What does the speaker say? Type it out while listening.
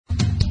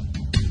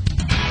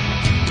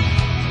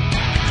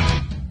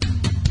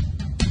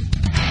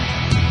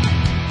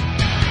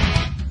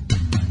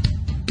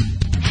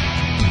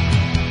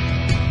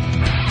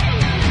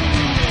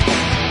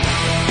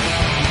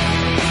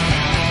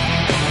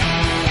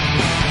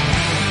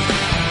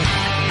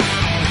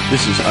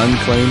This is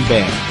Unclaimed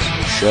Bands,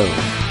 show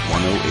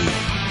 108.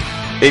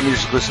 Hey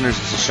music listeners,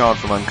 this is Sean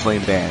from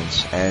Unclaimed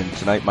Bands, and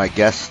tonight my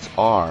guests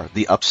are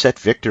The Upset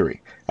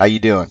Victory. How you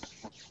doing?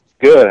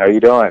 Good, how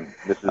you doing?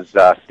 This is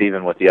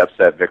Steven with The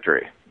Upset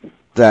Victory.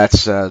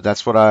 That's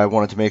what I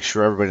wanted to make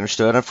sure everybody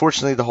understood.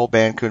 Unfortunately, the whole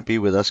band couldn't be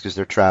with us because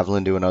they're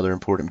traveling doing other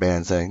important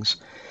band things,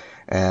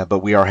 but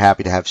we are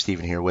happy to have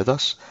Steven here with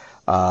us.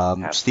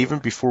 Steven,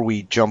 before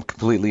we jump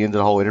completely into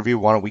the whole interview,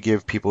 why don't we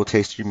give people a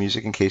taste of your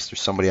music in case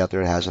there's somebody out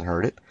there that hasn't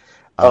heard it?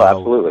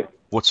 Absolutely.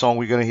 What song are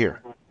we going to hear?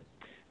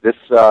 This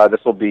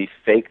will be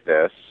Fake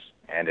This,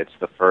 and it's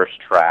the first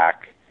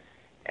track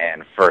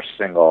and first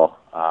single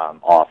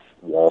off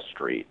Wall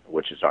Street,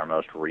 which is our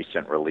most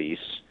recent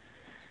release,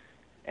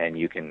 and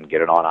you can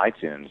get it on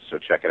iTunes, so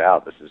check it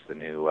out. This is the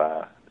new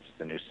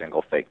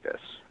single, Fake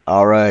This.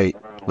 All right,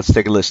 let's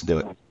take a listen to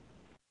it.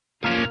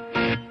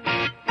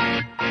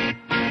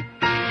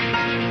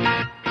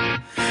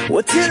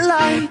 What's it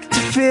like to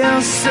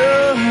feel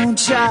so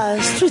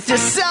just with your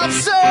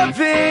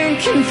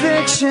self-serving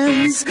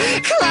convictions?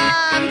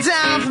 Climb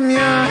down from your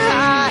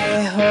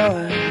high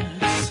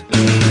horse.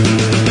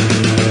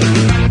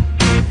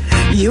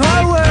 You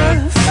are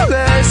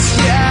worthless,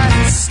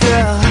 yet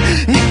still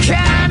you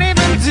can't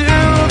even do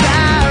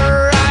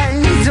that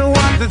right. Don't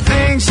want the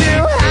things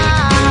you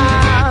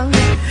have,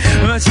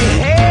 but you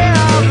hate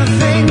all the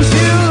things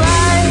you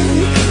like.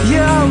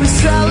 You're always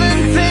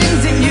selling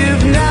things that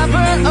you've never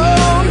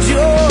owned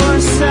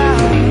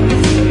yourself.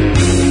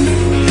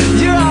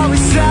 You're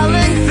always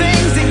selling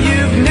things that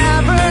you've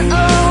never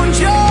owned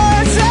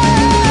yourself.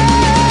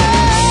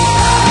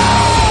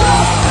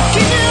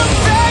 Can you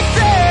fake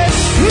this?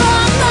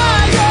 Mama,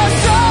 you're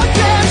so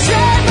damn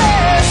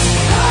shameless.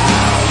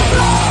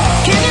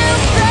 Can you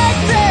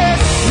fake this?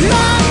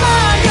 Mama,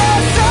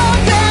 you're so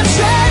damn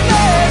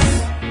shameless.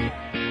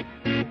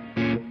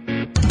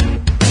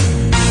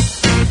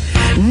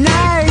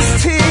 Nice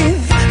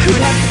teeth,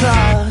 who'd have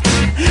thought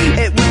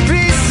it would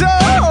be so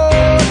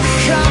hard to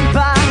come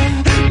by?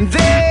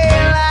 They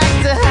like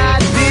to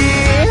hide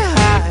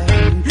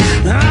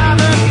behind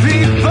other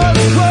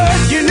people's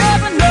words. You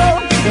never know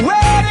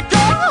where to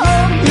go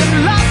home. Your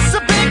life's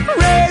a bit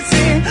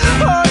crazy,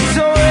 or it's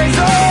always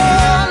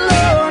all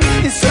alone.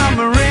 You're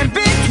somewhere in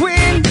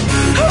between,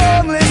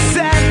 homeless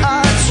and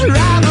a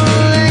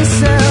traveling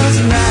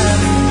salesman.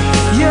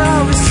 You're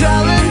always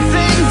selling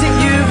things that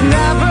you've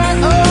never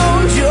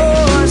owned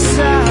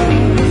yourself.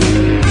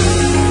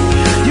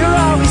 You're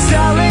always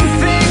selling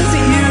things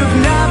that you've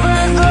never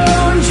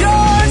owned yourself.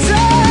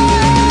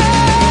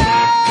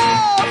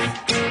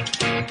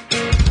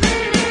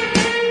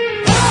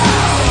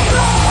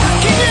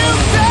 Can you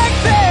fake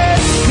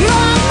this?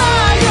 Mama,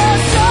 you're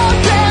so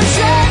damn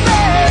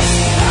shameless.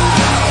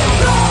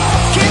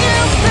 Can you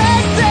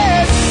fake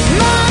this?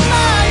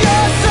 Mama,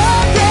 you're so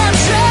damn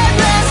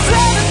shameless.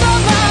 Living the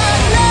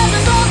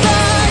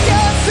lie,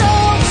 you're so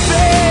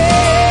fake.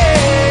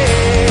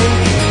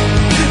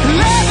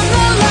 Living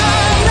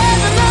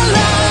the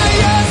lie,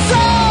 you're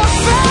so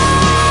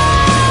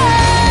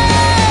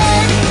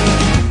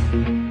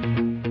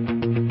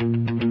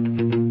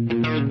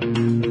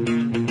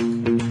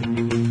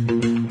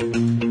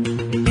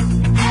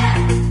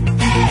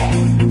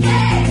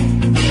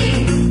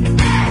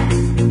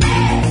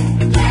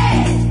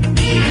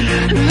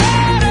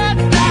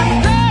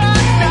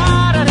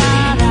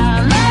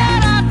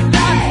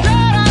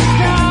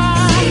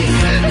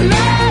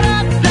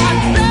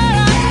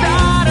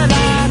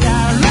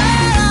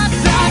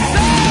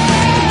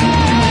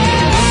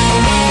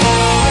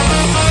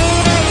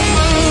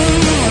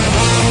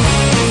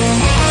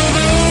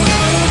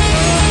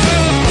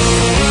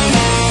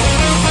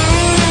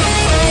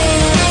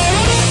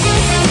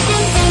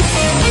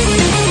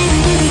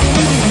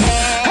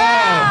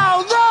How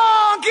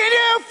long can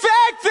you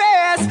fake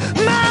this?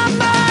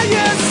 Mama,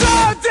 you're so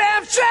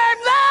damn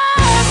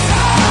shameless.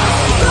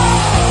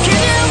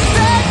 Can you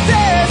fake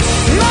this?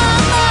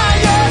 Mama,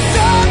 you're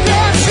so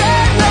damn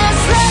shameless.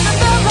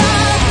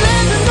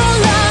 Living the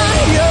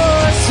lie,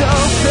 you're so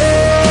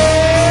fake.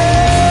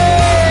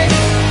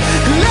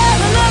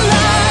 Living the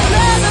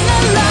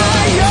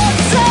lie, you're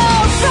so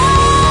fake.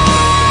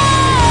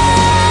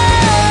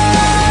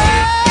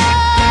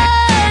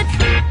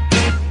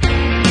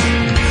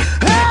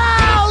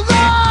 How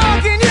long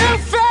can you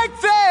fake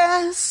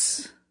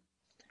this?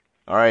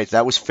 All right,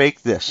 that was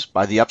Fake This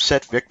by The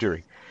Upset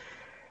Victory.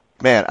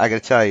 Man, I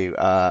got to tell you,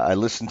 I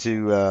listened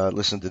to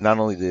not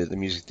only the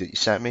music that you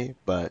sent me,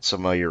 but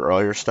some of your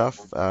earlier stuff.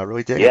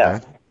 Really dig it, Yeah.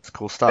 man. It's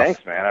cool stuff.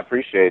 Thanks, man. I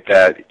appreciate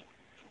that.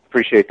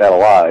 Appreciate that a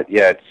lot.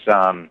 Yeah, it's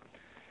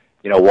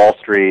Wall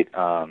Street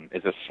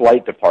is a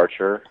slight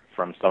departure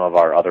from some of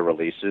our other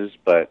releases,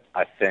 but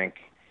I think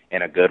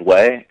in a good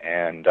way.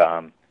 And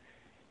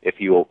if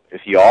you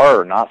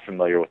are not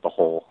familiar with the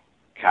whole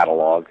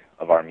catalog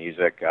of our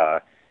music,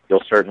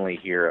 you'll certainly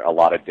hear a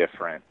lot of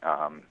different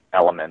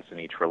elements in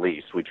each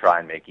release. We try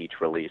and make each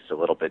release a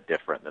little bit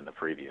different than the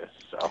previous.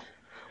 So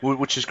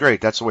Which is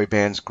great. That's the way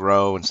bands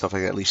grow and stuff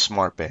like that, at least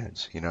smart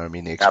bands. You know what I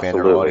mean? They expand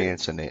their Absolutely.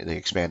 audience and they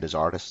expand as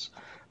artists,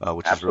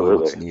 which is Absolutely.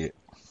 really what's needed.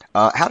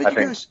 How did I you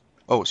think, guys?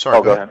 Oh, sorry.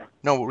 Oh, go ahead.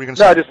 No, what were you going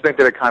to No, say? I just think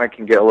that it kind of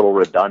can get a little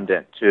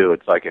redundant too.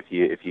 It's like if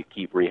you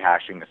keep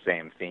rehashing the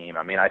same theme.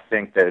 I mean, I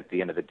think that at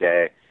the end of the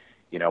day,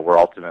 we're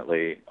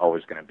ultimately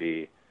always going to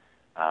be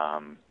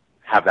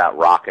have that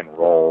rock and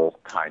roll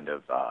kind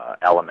of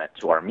element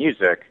to our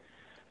music,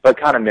 but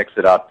kind of mix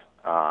it up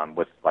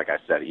with, like I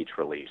said, each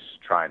release,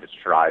 trying to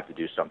strive to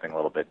do something a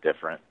little bit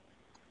different.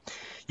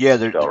 Yeah,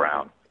 Go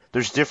around.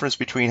 There's difference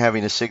between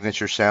having a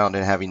signature sound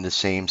and having the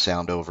same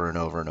sound over and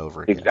over and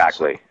over again.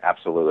 Exactly,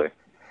 absolutely.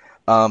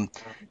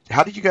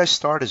 How did you guys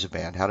start as a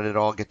band? How did it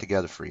all get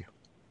together for you?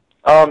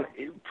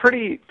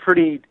 Pretty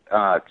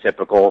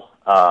typical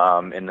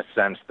in the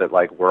sense that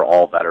like we're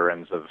all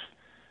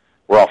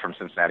from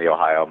Cincinnati,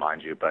 Ohio,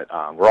 mind you, but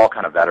we're all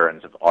kind of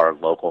veterans of our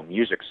local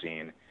music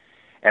scene.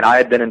 And I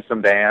had been in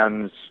some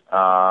bands.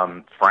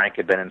 Frank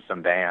had been in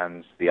some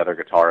bands, the other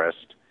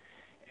guitarist,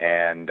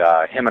 and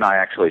him and I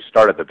actually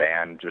started the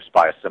band just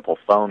by a simple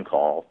phone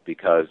call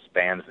because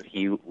bands that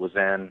he was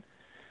in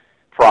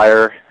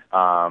prior,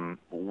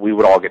 we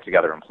would all get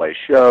together and play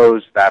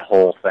shows, that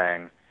whole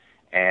thing.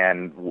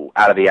 And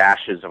out of the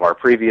ashes of our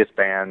previous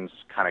bands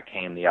kind of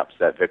came the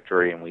Upset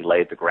Victory, and we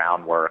laid the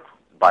groundwork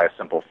by a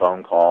simple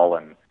phone call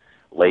in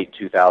late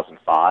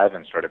 2005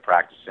 and started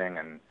practicing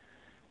in,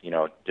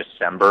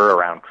 December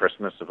around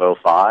Christmas of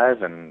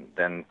 '05, and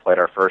then played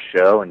our first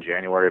show in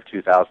January of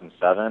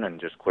 2007 and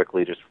just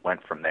quickly just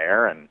went from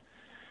there and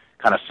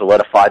kind of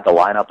solidified the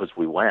lineup as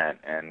we went.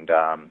 And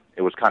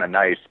it was kind of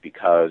nice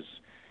because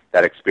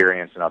that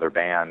experience in other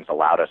bands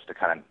allowed us to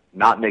kind of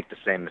not make the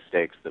same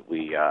mistakes that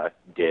we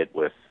did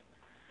with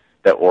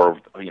that, or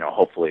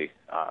hopefully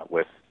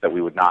with that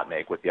we would not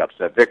make with the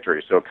Upset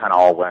Victory. So it kind of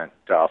all went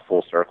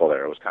full circle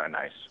there. It was kind of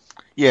nice.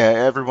 Yeah,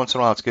 every once in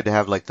a while it's good to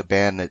have like the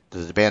band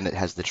that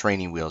has the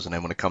training wheels, and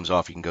then when it comes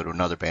off, you can go to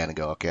another band and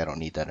go, okay, I don't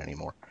need that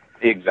anymore.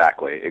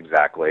 Exactly.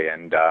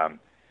 And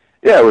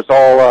it was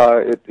all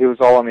it was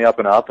all on the up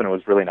and up, and it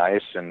was really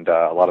nice. And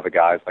a lot of the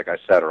guys, like I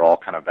said, are all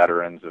kind of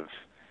veterans of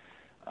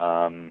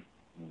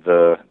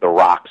the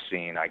rock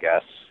scene, I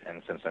guess,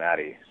 in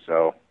Cincinnati.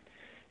 So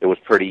it was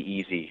pretty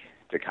easy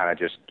to kind of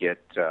just get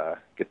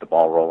the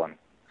ball rolling.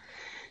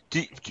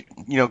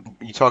 You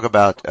talk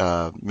about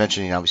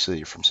mentioning obviously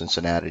you're from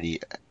Cincinnati,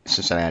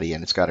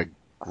 and it's got a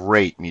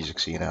great music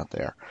scene out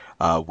there.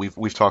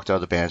 We've talked to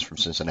other bands from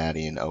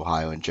Cincinnati and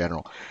Ohio in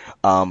general.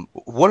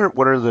 What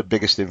are the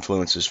biggest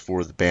influences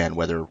for the band,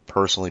 whether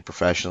personally,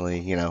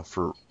 professionally,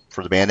 for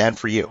the band and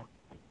for you?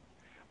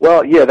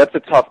 Well, yeah, that's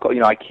a tough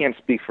call. I can't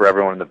speak for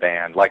everyone in the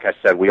band. Like I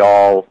said, we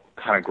all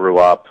kind of grew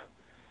up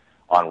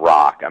on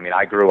rock. I mean,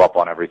 I grew up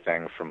on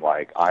everything from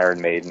like Iron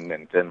Maiden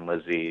and Thin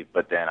Lizzy,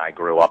 but then I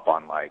grew up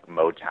on like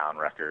Motown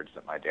records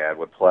that my dad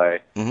would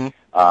play. Mm-hmm.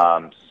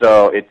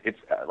 So it's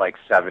like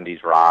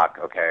 70s rock.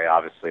 Okay,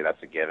 obviously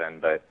that's a given,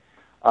 but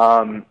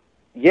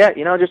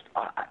just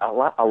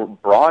a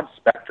broad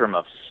spectrum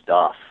of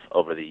stuff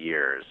over the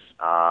years.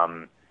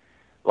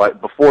 Like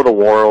Before the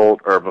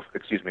World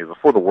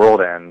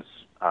Ends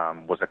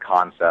was a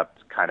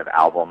concept kind of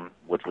album,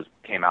 which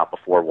came out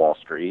before Wall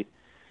Street.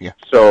 Yeah.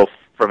 So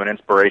from an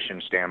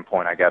inspiration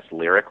standpoint, I guess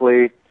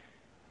lyrically,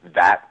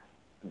 that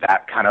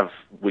kind of,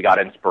 we got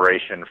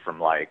inspiration from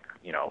like,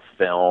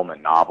 film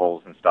and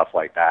novels and stuff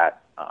like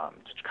that,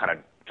 to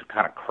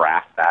kind of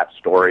craft that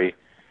story.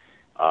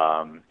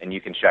 And you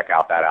can check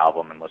out that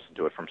album and listen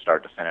to it from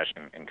start to finish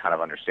and kind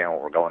of understand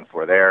what we're going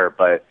for there.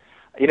 But,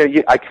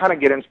 I kind of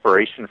get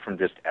inspiration from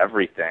just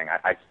everything.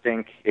 I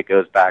think it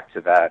goes back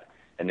to that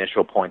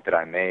initial point that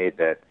I made,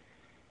 that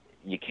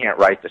you can't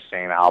write the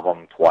same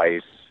album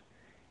twice.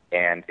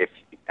 And if,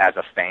 as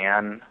a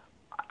fan,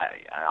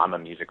 I'm a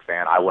music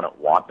fan, I wouldn't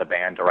want the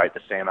band to write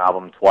the same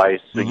album twice.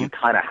 So you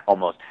kind of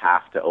almost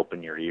have to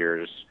open your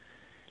ears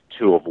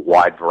to a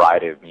wide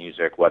variety of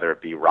music, whether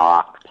it be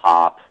rock,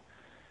 pop,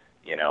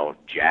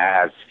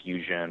 jazz,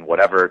 fusion,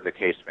 whatever the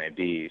case may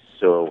be.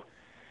 So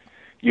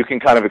you can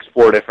kind of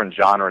explore different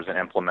genres and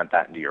implement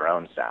that into your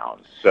own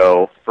sound.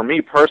 So for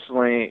me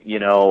personally,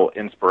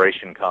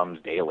 inspiration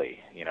comes daily,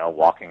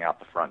 walking out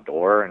the front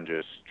door and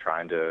just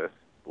trying to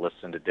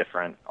listen to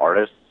different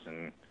artists,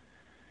 and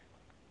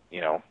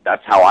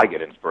that's how I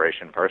get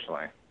inspiration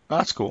personally. Oh,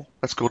 that's cool.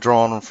 That's cool,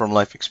 drawing from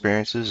life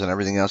experiences and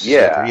everything else.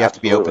 Yeah, you have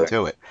to be open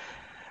to it.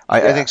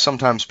 I think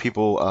sometimes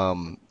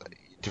people,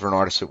 different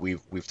artists that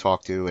we've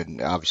talked to,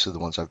 and obviously the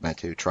ones I've met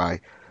to,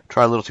 try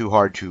a little too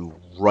hard to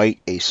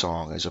write a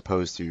song as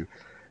opposed to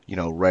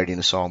writing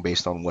a song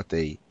based on what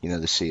they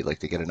they see. Like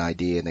they get an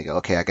idea and they go,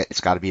 okay, it's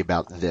got to be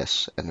about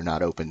this, and they're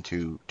not open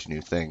to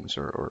new things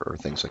or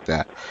things like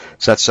that.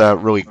 So that's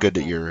really good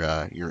that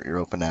you're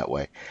open that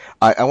way.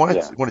 I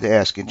wanted to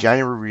ask, in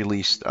January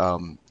released,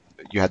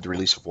 you had the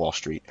release of Wall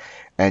Street,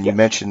 and you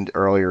mentioned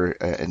earlier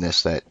in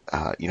this that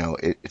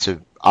it's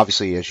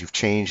obviously as you've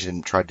changed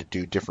and tried to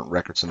do different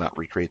records and not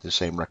recreate the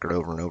same record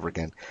over and over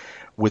again.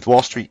 With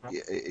Wall Street,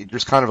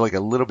 there's kind of like a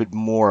little bit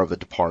more of a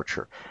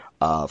departure.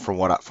 From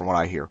what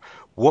I hear,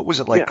 what was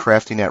it like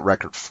crafting that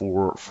record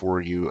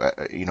for you,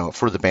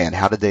 for the band?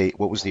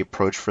 What was the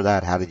approach for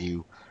that? How did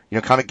you,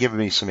 kind of give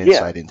me some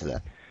insight into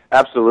that?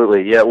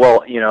 Absolutely, yeah.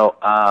 Well,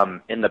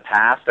 in the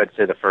past, I'd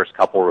say the first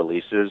couple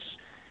releases,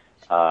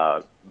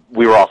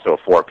 we were also a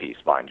four-piece,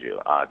 mind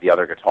you. The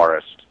other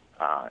guitarist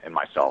and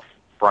myself,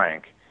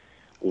 Frank,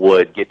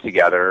 would get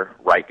together,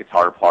 write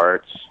guitar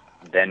parts,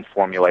 then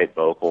formulate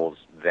vocals,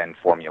 then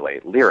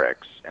formulate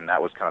lyrics, and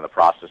that was kind of the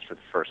process for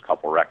the first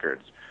couple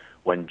records.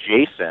 When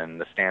Jason,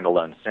 the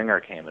standalone singer,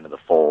 came into the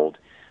fold,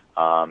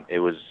 it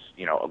was,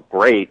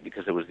 great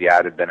because it was the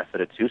added benefit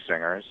of two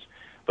singers,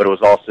 but it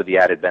was also the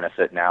added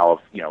benefit now of,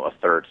 a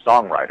third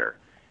songwriter.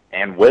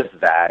 And with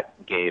that,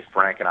 gave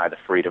Frank and I the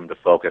freedom to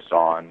focus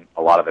on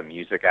a lot of the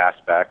music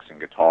aspects and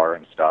guitar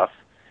and stuff,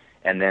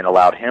 and then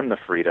allowed him the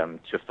freedom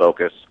to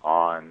focus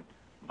on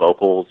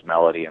vocals,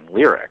 melody, and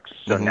lyrics.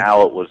 So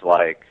now it was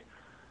like,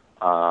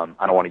 I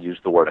don't want to use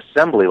the word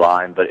assembly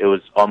line, but it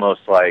was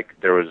almost like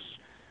there was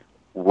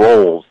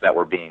roles that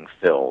were being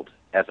filled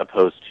as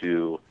opposed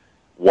to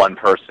one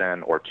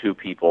person or two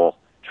people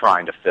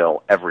trying to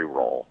fill every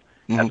role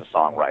as a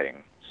songwriting.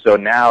 So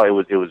now it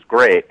was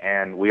great,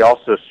 and we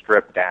also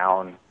stripped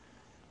down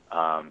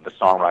the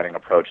songwriting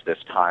approach this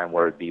time,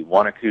 where it'd be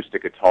one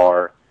acoustic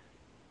guitar,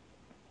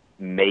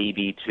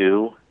 maybe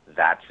two,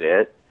 that's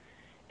it,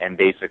 and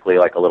basically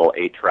like a little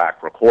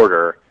 8-track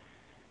recorder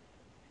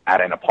at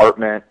an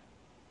apartment,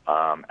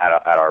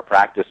 at our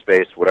practice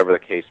space, whatever the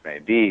case may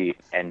be,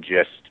 and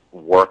just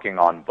working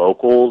on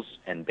vocals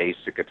and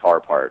basic guitar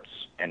parts,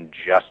 and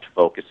just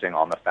focusing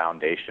on the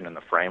foundation and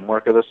the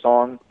framework of the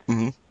song,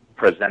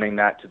 presenting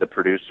that to the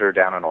producer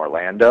down in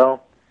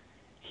Orlando.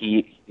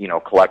 He,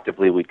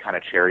 collectively we'd kind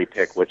of cherry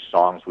pick which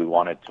songs we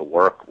wanted to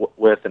work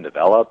with and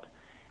develop,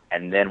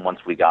 and then once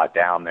we got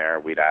down there,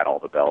 we'd add all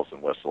the bells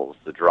and whistles,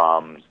 the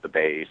drums, the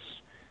bass,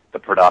 the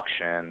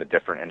production, the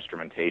different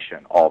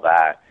instrumentation, all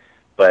that.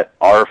 But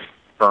our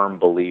firm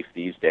belief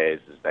these days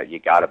is that you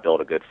got to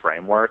build a good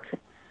framework,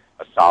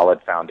 a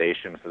solid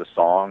foundation for the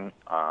song,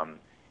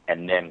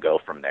 and then go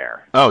from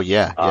there. Oh,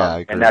 yeah, I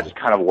agree. And that's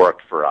kind of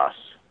worked for us.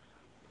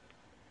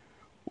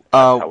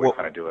 That's how we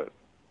kind of do it.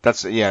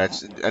 That's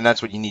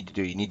what you need to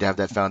do. You need to have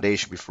that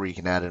foundation before you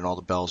can add in all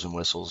the bells and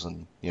whistles,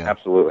 and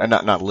absolutely, and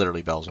not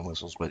literally bells and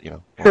whistles, but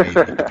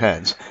it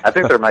depends. I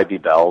think there might be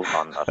bells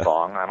on a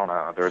song. I don't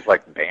know. There's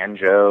like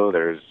banjo.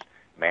 There's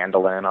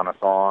mandolin on a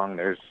song.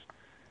 There's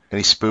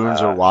any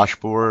spoons or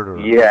washboard? Or...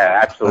 Yeah,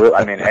 absolutely.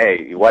 I mean,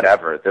 hey,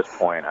 whatever. At this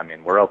point, I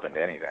mean, we're open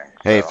to anything.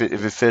 So. Hey, if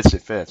it fits,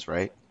 it fits,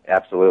 right?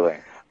 Absolutely.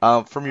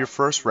 From your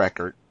first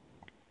record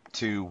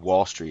to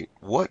Wall Street,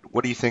 what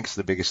do you think is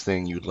the biggest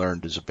thing you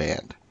learned as a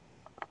band?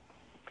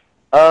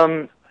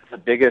 The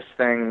biggest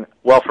thing,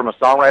 well, from a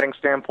songwriting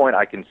standpoint,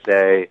 I can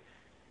say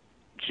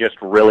just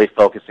really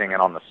focusing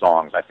in on the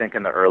songs. I think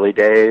in the early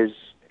days,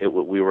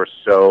 we were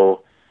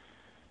so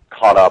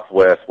caught up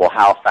with, well,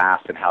 how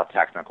fast and how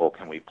technical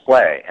can we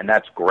play? And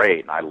that's great,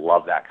 and I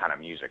love that kind of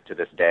music to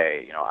this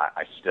day.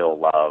 I still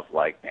love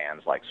like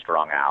bands like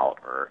Strung Out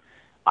or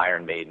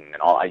Iron Maiden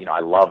and all. I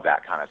love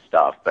that kind of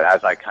stuff. But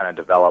as I kind of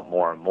develop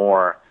more and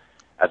more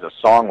as a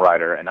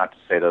songwriter, and not to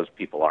say those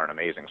people aren't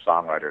amazing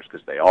songwriters, because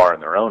they are in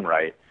their own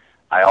right,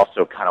 I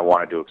also kind of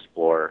wanted to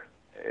explore,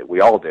 we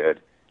all did,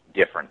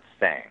 different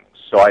things.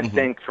 So I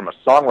think from a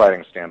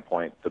songwriting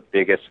standpoint, the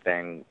biggest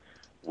thing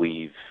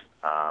we've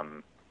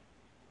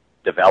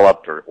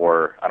developed,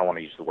 or I don't want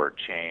to use the word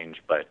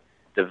change, but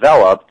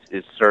developed,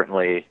 is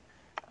certainly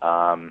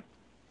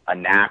a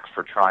knack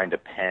for trying to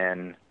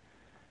pen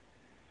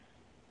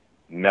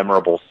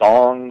memorable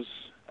songs,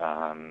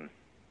 and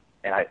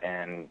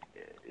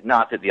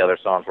not that the other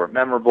songs weren't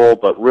memorable,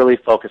 but really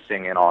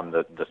focusing in on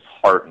the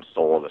heart and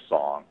soul of the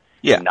song,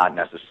 and not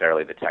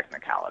necessarily the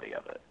technicality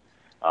of it.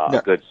 No.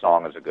 A good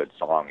song is a good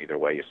song, either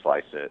way you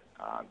slice it.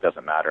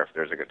 Doesn't matter if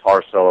there's a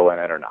guitar solo in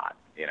it or not,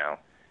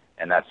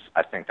 And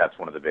I think that's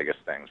one of the biggest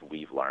things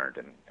we've learned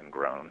and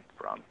grown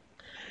from.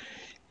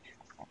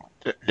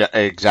 Yeah,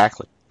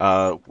 exactly.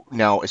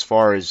 Now, as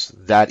far as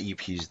that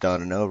EP's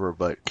done and over,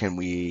 but can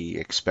we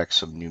expect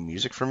some new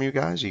music from you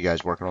guys? Are you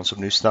guys working on some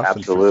new stuff?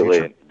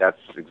 Absolutely. That's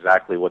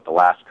exactly what the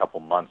last couple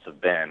months have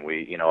been.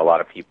 A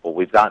lot of people,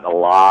 we've gotten a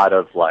lot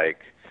of like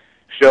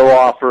show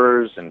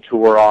offers and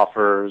tour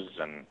offers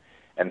and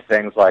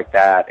things like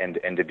that.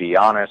 And to be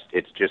honest,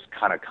 it's just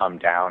kind of come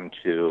down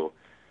to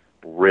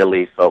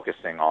really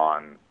focusing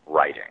on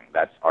writing.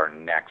 That's our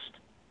next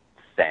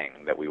thing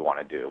that we want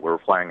to do. We're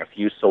playing a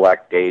few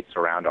select dates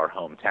around our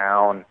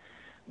hometown,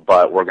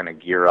 but we're going to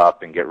gear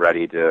up and get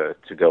ready to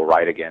go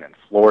write again in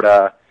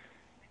Florida.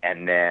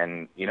 And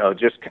then,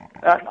 just,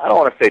 I don't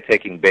want to say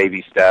taking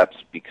baby steps,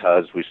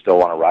 because we still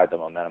want to ride the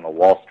momentum of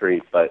Wall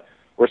Street, but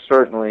we're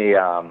certainly,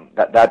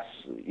 that's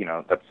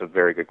a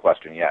very good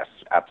question. Yes,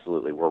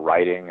 absolutely. We're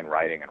writing and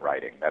writing and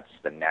writing. That's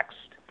the next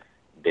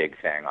big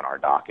thing on our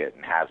docket,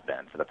 and has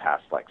been for the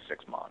past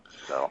 6 months.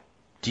 So,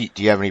 do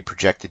you have any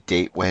projected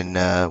date when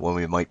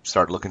we might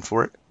start looking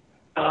for it?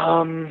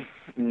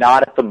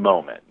 Not at the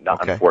moment,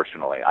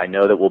 unfortunately. I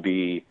know that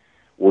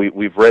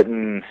we've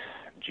written,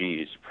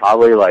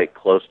 probably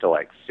close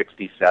to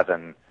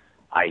 67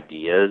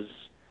 ideas,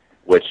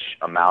 which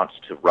amounts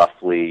to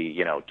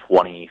roughly,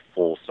 20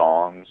 full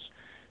songs.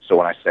 So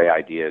when I say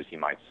ideas, you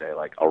might say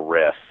like a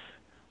riff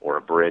or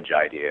a bridge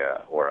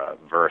idea or a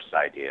verse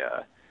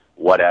idea,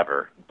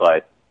 whatever.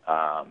 But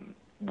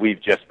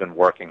we've just been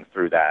working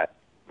through that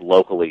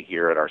locally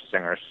here at our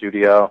Singer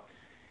studio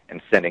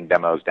and sending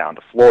demos down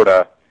to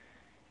Florida.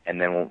 And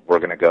then we're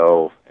going to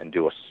go and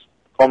do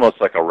almost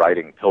like a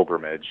writing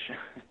pilgrimage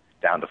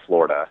down to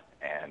Florida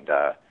and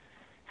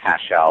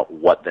hash out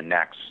what the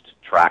next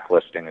track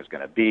listing is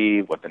going to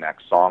be, what the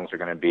next songs are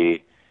going to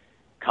be,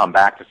 come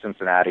back to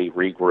Cincinnati,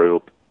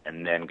 regroup,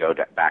 and then go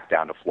back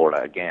down to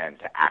Florida again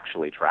to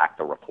actually track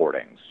the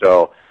recording.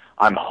 So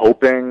I'm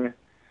hoping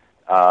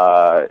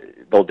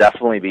there'll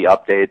definitely be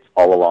updates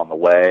all along the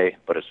way,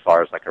 but as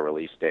far as like a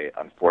release date,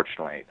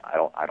 unfortunately,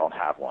 I don't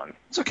have one.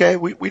 It's okay.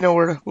 We know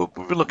we're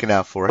looking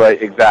out for it.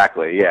 But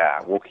exactly,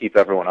 yeah. We'll keep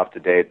everyone up to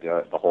date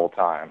the whole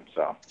time.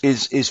 So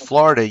is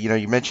Florida?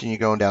 You mentioned you're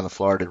going down to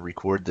Florida to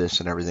record this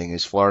and everything.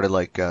 Is Florida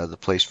like the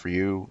place for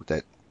you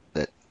that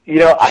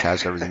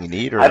has everything you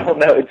need? Or? I don't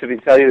know. To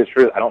tell you the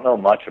truth, I don't know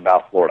much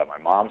about Florida. My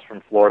mom's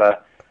from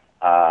Florida,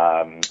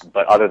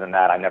 but other than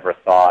that, I never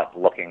thought,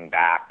 looking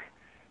back,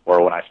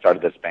 or when I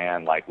started this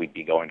band, like we'd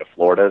be going to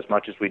Florida as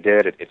much as we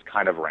did. It's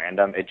kind of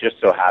random. It just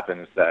so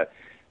happens that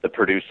the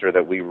producer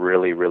that we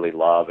really, really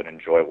love and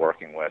enjoy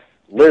working with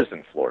lives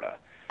in Florida,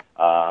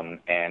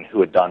 and who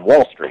had done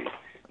Wall Street.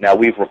 Now,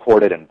 we've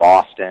recorded in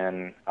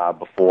Boston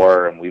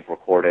before, and we've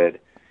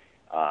recorded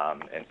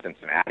in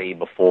Cincinnati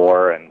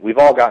before, and we've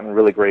all gotten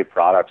really great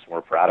products, and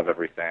we're proud of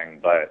everything.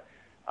 But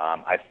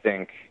I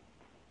think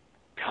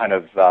kind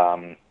of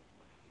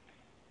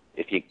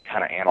if you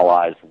kind of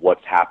analyze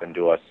what's happened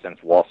to us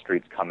since Wall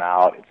Street's come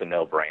out, it's a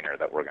no-brainer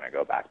that we're going to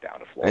go back down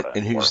to Florida.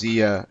 And who's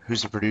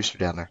the producer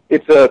down there?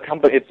 It's a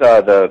company. It's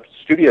the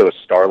studio is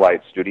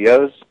Starlight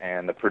Studios,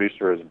 and the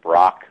producer is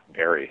Brock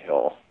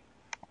Berryhill.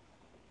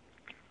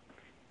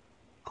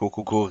 Cool.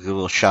 A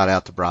little shout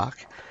out to Brock.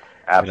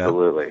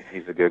 Absolutely.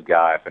 He's a good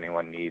guy. If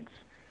anyone needs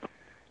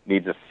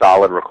a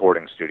solid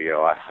recording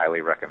studio, I highly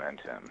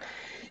recommend him.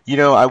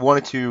 I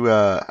wanted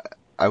to,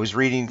 I was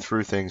reading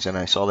through things and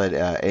I saw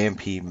that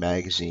AMP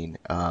magazine,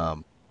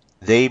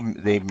 they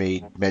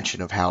made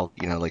mention of how,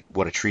 like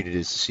what a treat it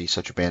is to see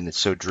such a band that's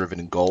so driven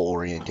and goal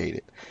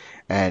orientated.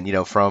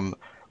 And, from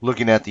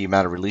looking at the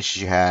amount of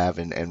releases you have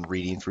and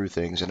reading through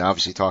things and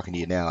obviously talking to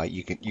you now,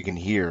 you can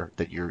hear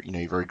that you're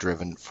very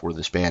driven for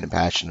this band and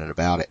passionate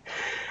about it.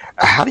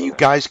 How do you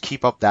guys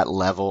keep up that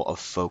level of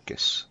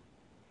focus?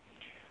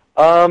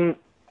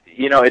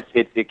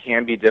 It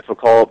can be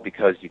difficult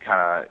because you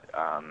kind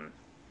of,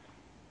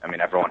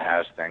 everyone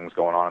has things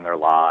going on in their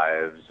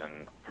lives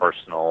and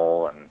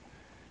personal and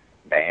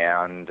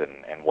band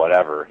and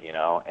whatever,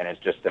 and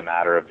it's just a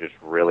matter of just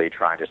really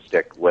trying to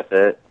stick with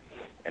it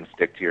and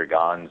stick to your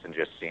guns and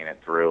just seeing it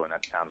through. And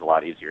that sounds a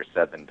lot easier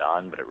said than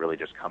done, but it really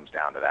just comes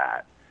down to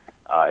that.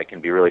 It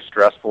can be really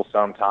stressful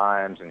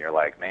sometimes, and you're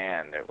like,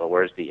 man,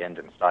 where's the end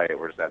in sight?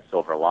 Where's that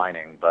silver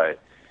lining? But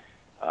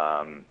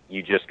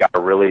you just got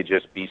to really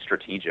just be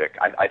strategic.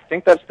 I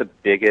think that's the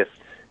biggest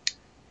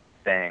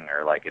thing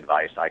or like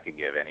advice I could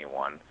give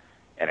anyone.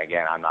 And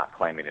again, I'm not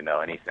claiming to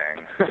know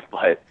anything,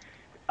 but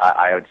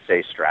I would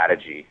say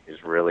strategy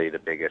is really the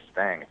biggest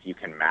thing. If you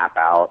can map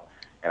out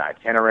an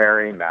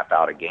itinerary, map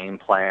out a game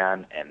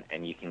plan,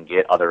 and you can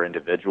get other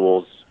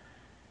individuals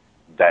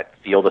that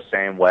feel the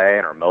same way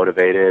and are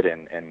motivated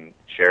and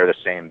share the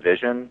same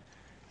vision,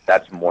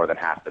 that's more than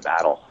half the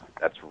battle.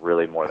 That's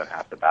really more than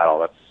half the battle.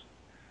 That's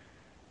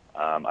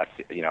a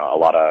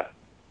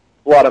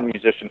lot of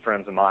musician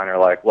friends of mine are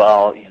like,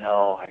 well,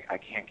 I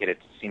can't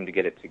seem to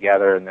get it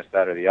together and this,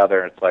 that, or the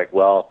other. It's like,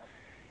 well,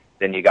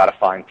 then you got to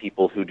find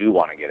people who do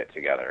want to get it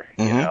together,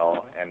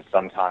 and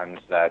sometimes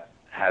that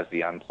has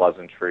the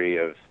unpleasantry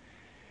of,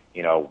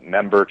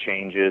 member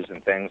changes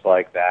and things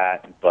like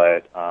that.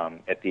 But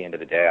at the end of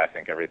the day, I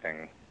think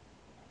everything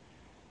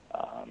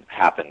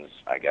happens,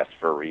 I guess,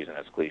 for a reason,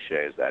 as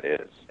cliche as that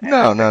is.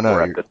 No.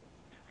 I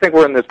think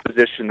we're in this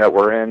position that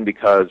we're in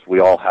because we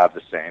all have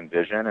the same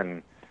vision,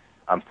 and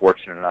I'm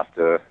fortunate enough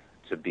to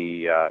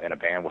be in a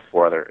band with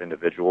 4 other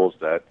individuals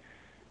that,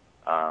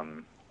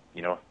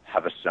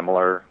 have a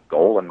similar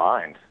goal in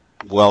mind.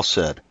 Well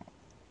said.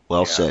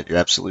 Said. You're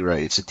absolutely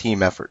right. It's a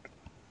team effort.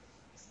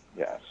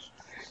 Yes.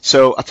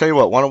 So I'll tell you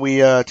what, why don't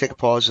we take a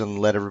pause and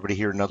let everybody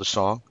hear another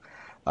song?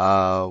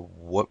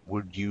 What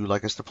would you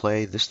like us to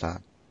play this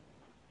time?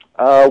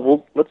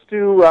 Well, let's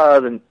do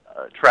the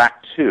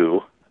track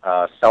 2,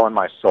 Selling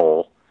My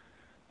Soul.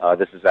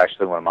 This is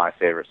actually one of my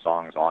favorite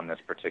songs on this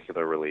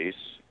particular release,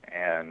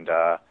 and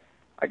I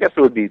guess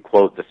it would be,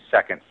 quote, the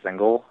second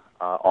single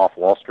off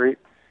Wall Street,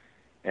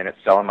 and it's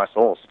Selling My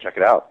Soul, so check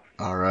it out.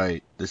 All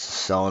right, this is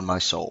Selling My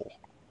Soul.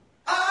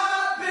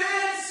 I've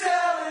been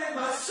selling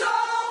my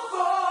soul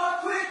for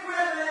quick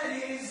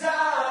remedies.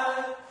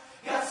 I've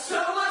got so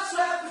much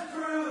left to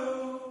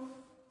prove.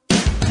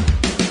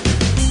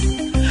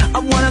 I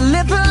want to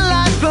live a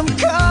life from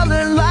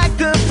color like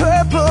the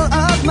purple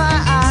of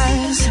my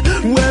eyes,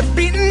 where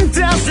beaten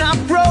down's not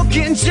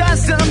broken,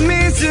 just a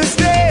means to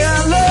stay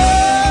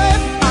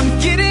alive. I'm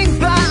getting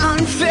by on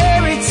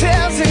fairy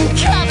tales and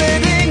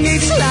covered in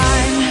each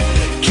line.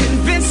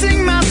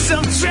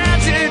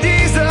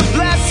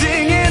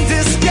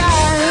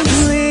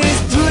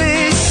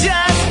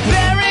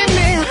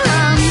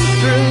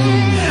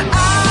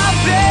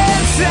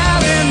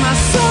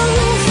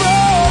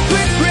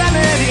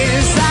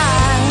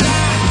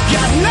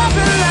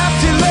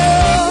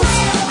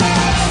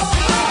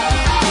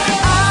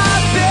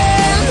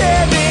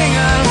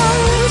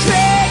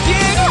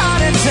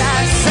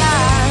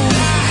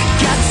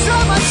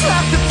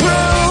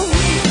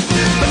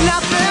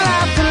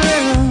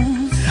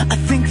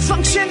 think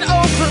function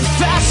over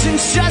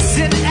fashion's just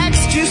an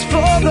excuse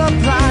for the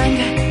blind.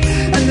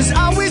 And there's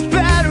always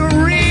better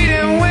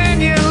reading when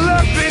you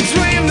look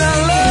between the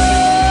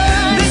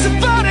lines. There's a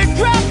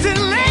photograph that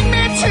linked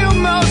me to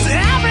most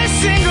every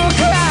single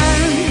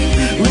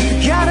climb. With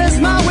God as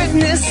my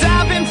witness,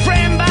 I've been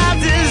framed by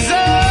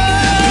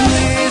design.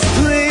 Please,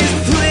 please,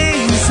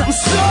 please, I'm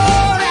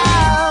sold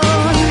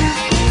out.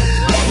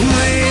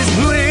 Please,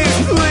 please,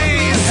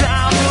 please,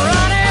 I'm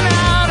running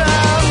out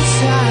of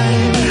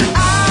time.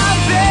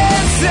 I've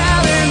been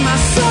selling my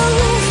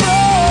soul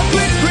for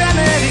quick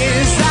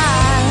remedies. I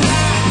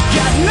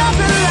got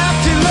nothing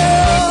left to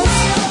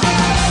lose.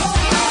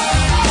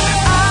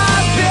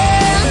 I've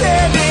been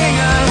living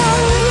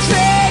alone,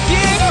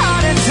 taking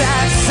heart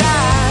attacks. I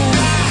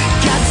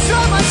got so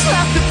much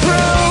left to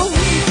prove,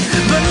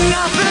 but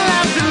nothing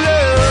left to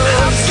lose.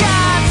 I've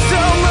got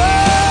so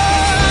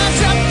much,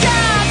 I've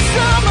got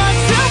so much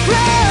to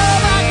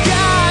prove. I've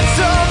got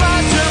so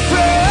much to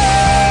prove.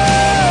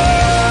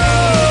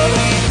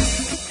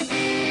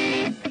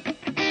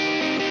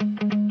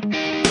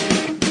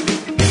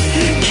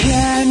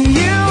 Can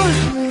you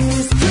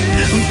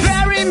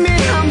bury me?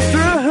 I'm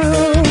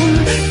through.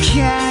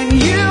 Can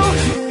you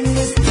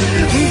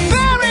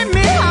bury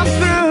me? I'm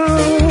through.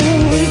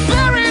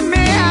 Bury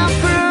me? I'm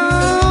through.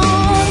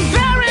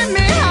 Bury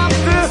me? I'm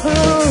through.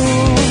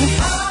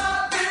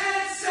 I've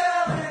been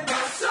selling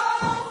my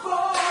soul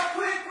for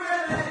quick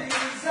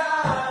remedies.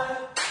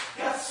 I've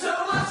got so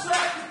much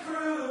left to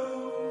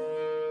prove.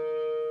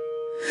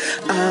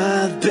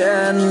 I've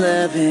been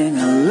living a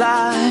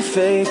life,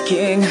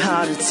 faking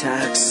heart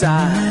attacks.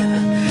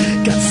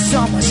 I've got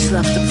so much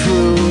left to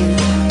prove.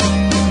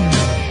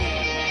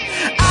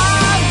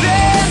 I've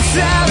been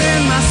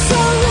selling my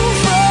soul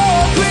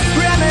for quick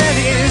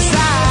remedies.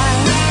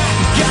 I've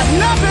got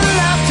nothing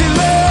left to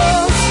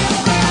lose.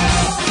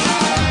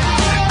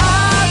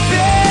 I've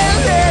been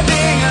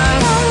living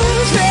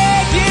alone,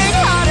 taking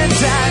heart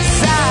attacks.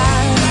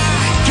 I've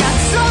got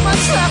so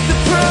much left to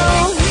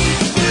prove,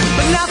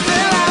 but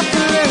nothing left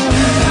to lose.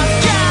 I've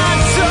got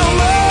so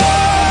much,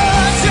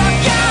 I've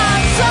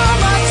got so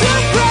much to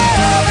prove.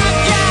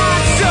 I've got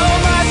so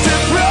much to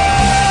prove.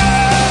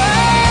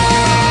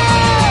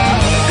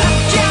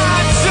 I've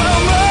got so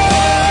much,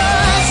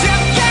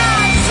 I've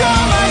got so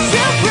much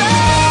to prove.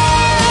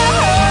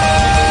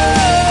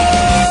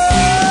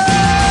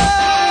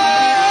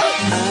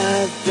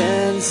 I've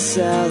been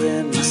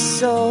selling my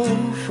soul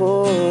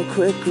for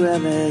quick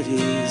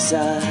remedies. I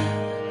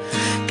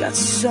got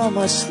so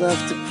much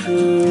left to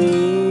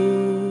prove.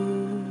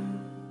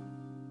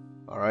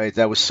 All right,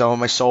 that was Selling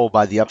My Soul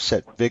by The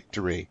Upset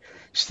Victory.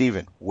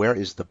 Steven, where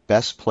is the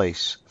best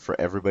place for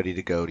everybody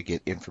to go to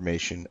get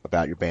information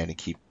about your band and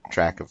keep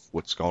track of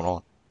what's going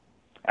on?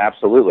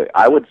 Absolutely.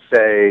 I would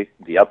say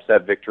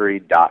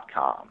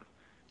theupsetvictory.com,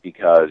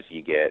 because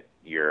you get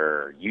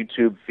your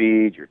YouTube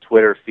feed, your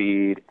Twitter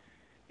feed,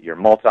 your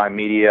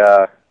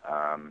multimedia.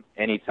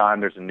 Anytime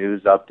there's a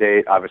news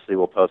update, obviously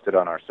we'll post it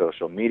on our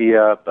social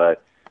media,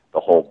 but the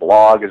whole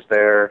blog is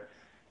there.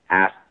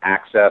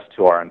 Access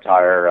to our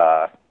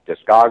entire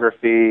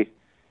discography,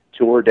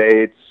 tour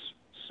dates.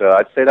 So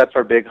I'd say that's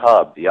our big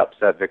hub,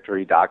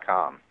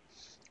 theupsetvictory.com.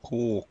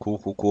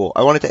 Cool.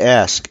 I wanted to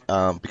ask,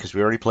 because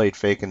we already played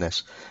Faking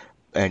This,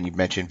 and you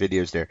mentioned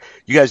videos there.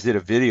 You guys did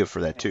a video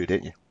for that too,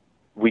 didn't you?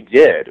 We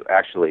did,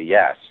 actually,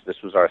 yes.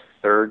 This was our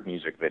third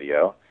music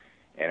video,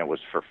 and it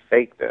was for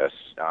Fake This,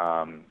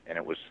 and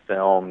it was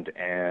filmed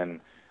in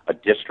a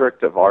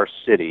district of our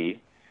city,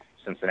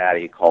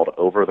 Cincinnati, called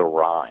Over the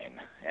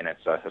Rhine. And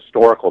it's a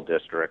historical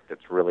district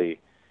that's really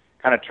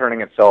kind of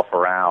turning itself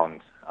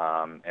around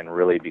and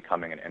really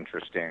becoming an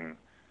interesting,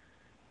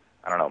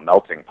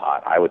 melting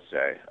pot, I would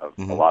say, of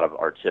a lot of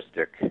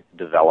artistic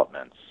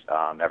developments.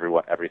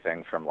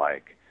 Everything from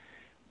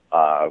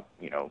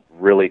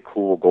really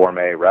cool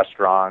gourmet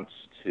restaurants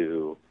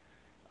to,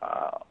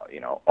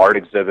 art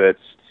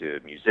exhibits, to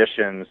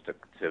musicians,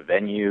 to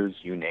venues,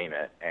 you name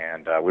it.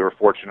 And we were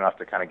fortunate enough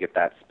to kind of get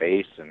that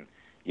space, and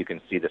you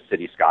can see the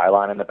city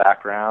skyline in the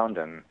background,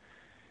 and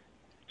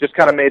just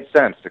kind of made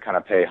sense to kind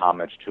of pay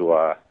homage to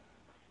our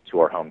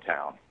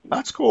hometown.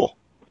 That's cool.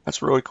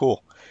 That's really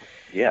cool.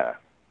 Yeah.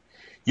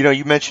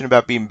 You mentioned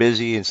about being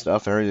busy and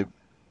stuff, and everything.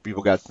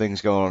 People got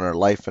things going on in their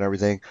life and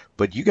everything.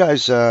 But you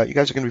guys are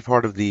going to be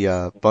part of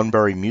the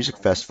Bunbury Music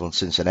Festival in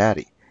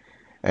Cincinnati,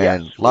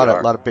 and yes, a lot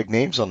of big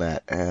names on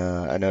that.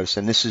 I noticed.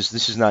 And this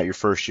is not your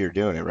first year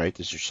doing it, right?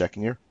 This is your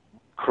second year.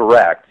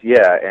 Correct.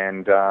 Yeah.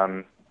 And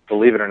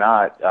believe it or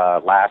not,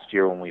 last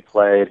year when we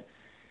played,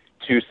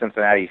 two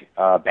Cincinnati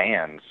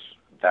bands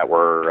that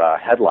were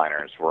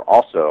headliners were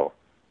also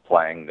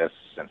playing this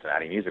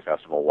Cincinnati Music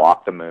Festival,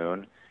 Walk the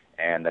Moon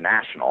and The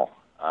National.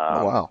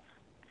 Oh, wow.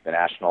 The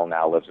National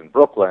now lives in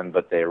Brooklyn,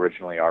 but they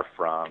originally are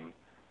from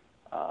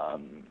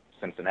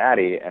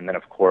Cincinnati. And then,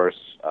 of course,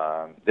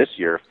 this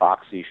year,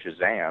 Foxy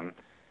Shazam,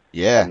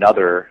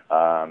 another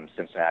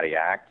Cincinnati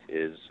act,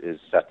 is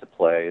set to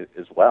play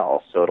as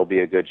well. So it'll be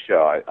a good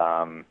show.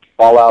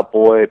 Fall Out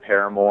Boy,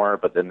 Paramore,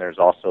 but then there's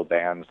also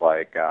bands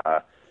like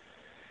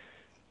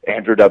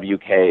Andrew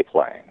WK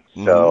playing.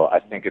 So I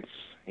think it's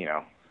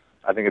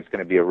going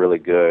to be a really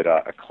good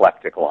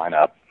eclectic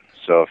lineup.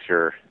 So if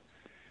you're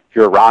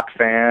a rock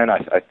fan,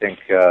 I think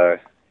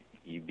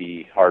you'd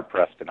be hard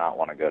pressed to not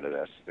want to go to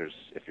this.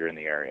 If you're in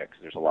the area,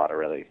 because there's a lot of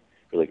really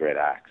great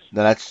acts.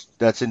 Now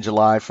that's in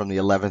July from the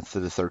 11th to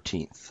the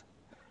 13th.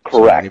 Correct.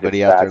 So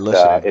anybody out there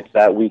listening? It's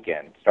that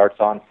weekend. It starts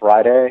on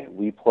Friday.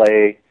 We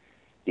play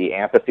the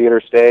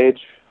amphitheater stage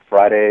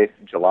Friday,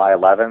 July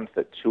 11th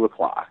at 2:00.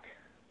 All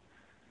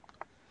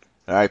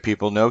right,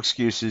 people, no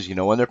excuses. You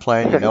know when they're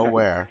playing, you know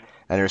where,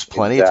 and there's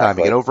plenty of time.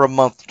 You get over a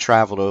month to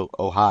travel to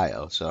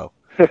Ohio, so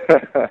you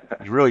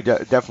really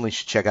definitely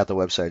should check out the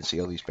website and see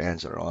all these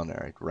bands that are on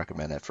there. I'd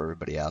recommend that for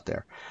everybody out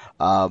there.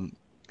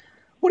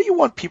 What do you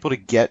want people to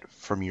get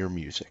from your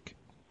music?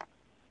 What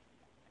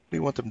do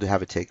you want them to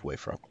have a takeaway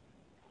from?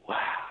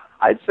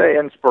 I'd say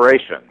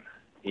inspiration.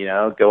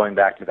 Going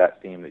back to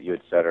that theme that you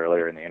had said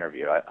earlier in the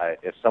interview,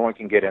 if someone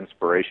can get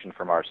inspiration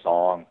from our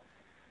song,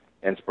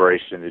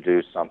 inspiration to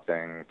do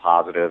something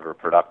positive or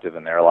productive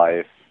in their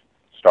life,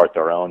 start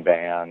their own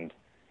band,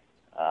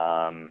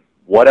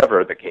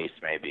 whatever the case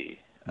may be,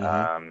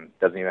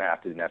 doesn't even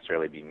have to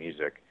necessarily be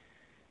music.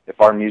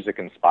 If our music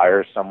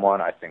inspires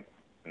someone, I think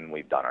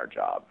we've done our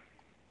job.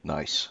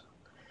 Nice.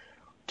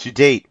 To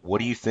date, what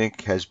do you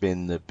think has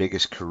been the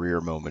biggest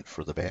career moment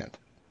for the band?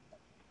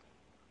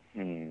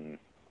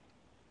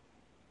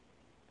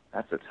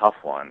 That's a tough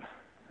one.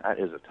 That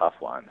is a tough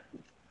one.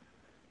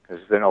 Because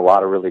there's been a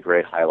lot of really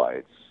great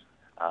highlights.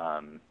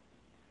 A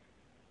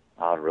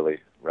lot of really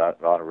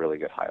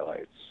good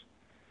highlights.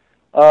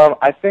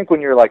 I think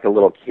when you're like a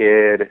little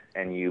kid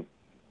and you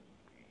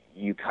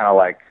kind of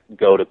like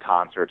go to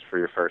concerts for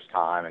your first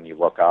time and you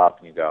look up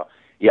and you go,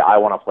 yeah, I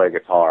want to play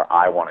guitar.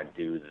 I want to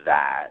do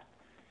that.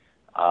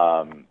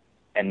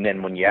 And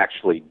then when you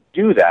actually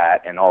do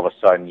that and all of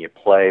a sudden you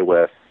play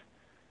with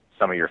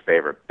some of your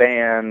favorite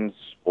bands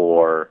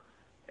or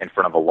in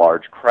front of a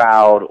large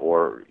crowd,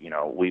 or,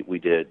 we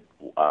did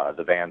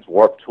the Vans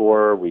Warped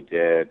Tour. We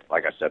did,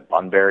 like I said,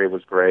 Bunbury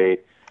was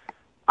great.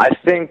 I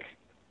think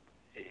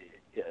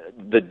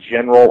the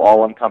general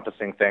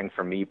all-encompassing thing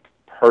for me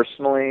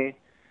personally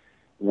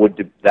would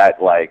be that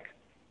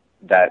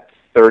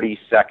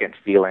 30-second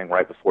feeling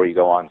right before you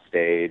go on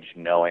stage,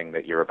 knowing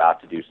that you're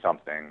about to do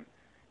something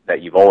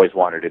that you've always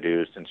wanted to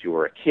do since you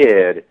were a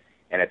kid,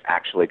 and it's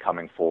actually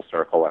coming full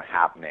circle and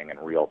happening in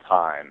real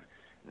time.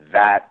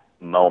 That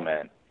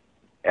moment,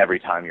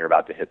 every time you're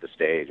about to hit the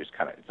stage, it's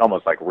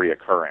almost like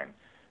reoccurring.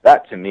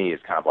 That to me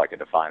is kind of like a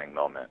defining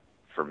moment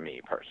for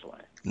me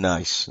personally.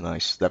 Nice.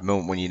 That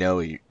moment when you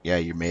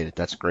made it.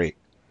 That's great.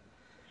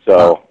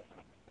 So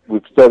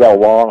we've still got a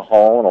long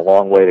haul and a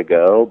long way to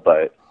go,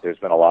 but there's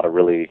been a lot of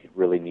really,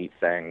 really neat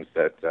things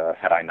that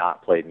had I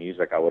not played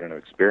music, I wouldn't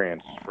have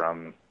experienced,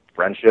 from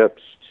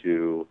friendships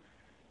to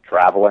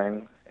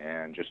traveling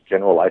and just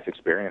general life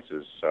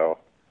experiences. So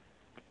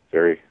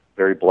very,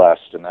 very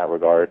blessed in that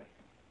regard.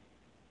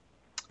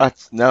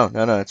 No.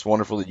 It's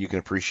wonderful that you can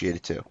appreciate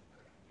it too.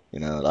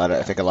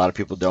 I think a lot of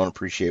people don't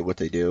appreciate what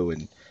they do,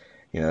 and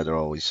they're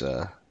always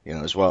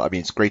as well. I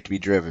mean, it's great to be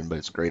driven, but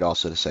it's great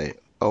also to say,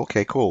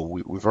 okay, cool,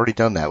 we've already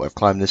done that. We've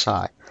climbed this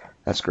high.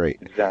 That's great.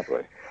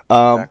 Exactly.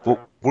 Well,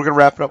 we're gonna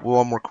wrap it up with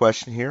one more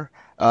question here.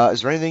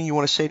 Is there anything you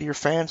want to say to your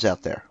fans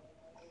out there?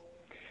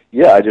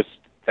 Yeah,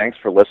 thanks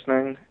for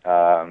listening.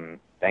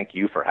 Thank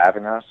you for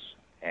having us,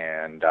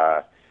 and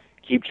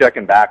keep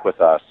checking back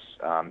with us.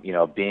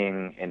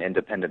 Being an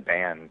independent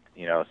band,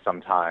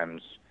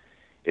 sometimes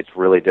it's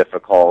really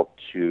difficult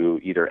to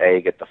either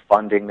get the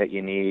funding that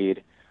you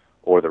need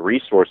or the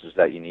resources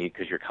that you need,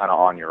 because you're kind of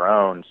on your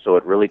own. So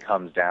it really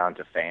comes down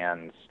to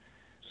fans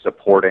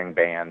supporting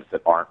bands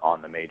that aren't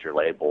on the major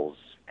labels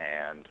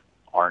and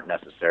aren't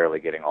necessarily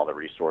getting all the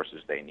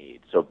resources they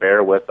need. So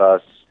bear with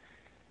us.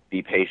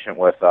 Be patient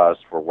with us.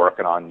 We're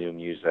working on new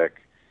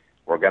music.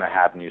 We're going to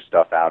have new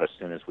stuff out as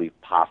soon as we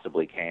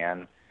possibly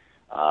can.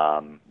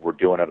 We're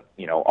doing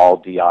it,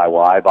 all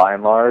DIY by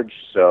and large.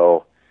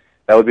 So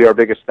that would be our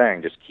biggest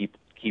thing. Just keep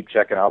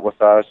checking out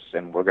with us,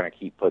 and we're going to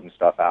keep putting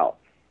stuff out.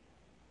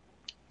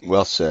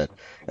 Well said.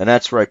 And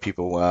that's right,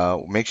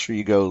 people. Make sure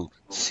you go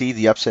see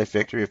the Upset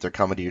Victory if they're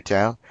coming to your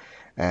town.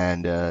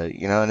 And,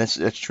 and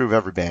it's true of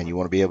every band. You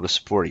want to be able to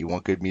support it. You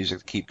want good music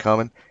to keep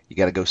coming. You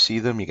got to go see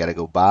them. You got to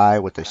go buy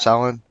what they're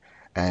selling.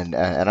 And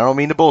I don't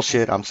mean to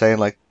bullshit. I'm saying,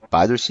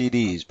 buy their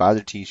CDs, buy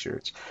their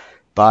T-shirts,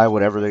 buy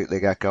whatever they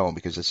got going,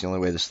 because it's the only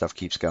way this stuff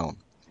keeps going.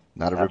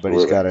 Not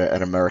everybody's got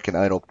an American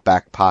Idol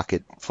back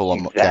pocket full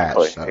of cash.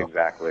 So,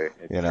 exactly.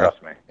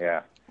 Trust me.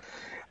 Yeah.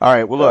 All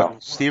right. Well, look,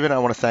 Stephen, I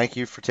want to thank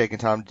you for taking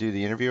time to do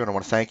the interview, and I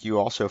want to thank you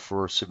also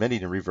for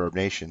submitting to Reverb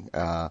Nation.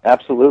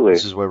 Absolutely.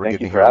 This is where we're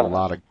getting to hear a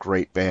lot of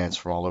great bands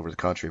from all over the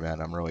country, man.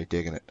 I'm really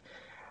digging it.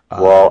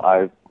 Well,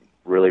 I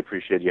really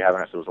appreciate you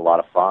having us. It was a lot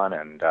of fun,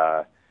 and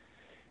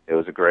it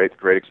was a great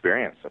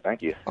experience. So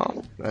thank you.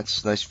 Oh,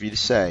 that's nice of you to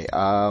say.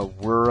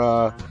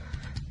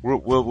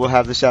 We'll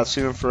have this out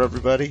soon for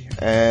everybody,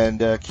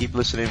 and keep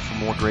listening for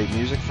more great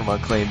music from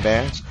Unclaimed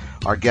Bands.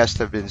 Our guests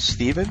have been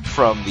Stephen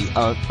from the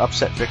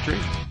Upset Victory.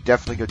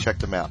 Definitely go check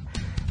them out.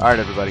 All right,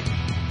 everybody.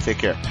 Take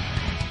care.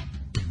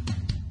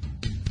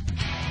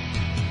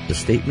 The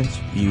statements,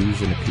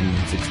 views, and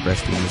opinions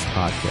expressed in this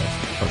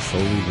podcast are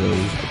solely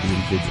those of the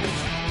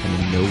individuals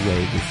and in no way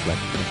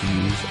reflect the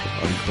views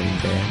of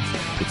Unclaimed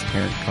Bands, its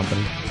parent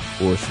company,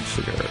 or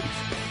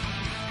subsidiaries.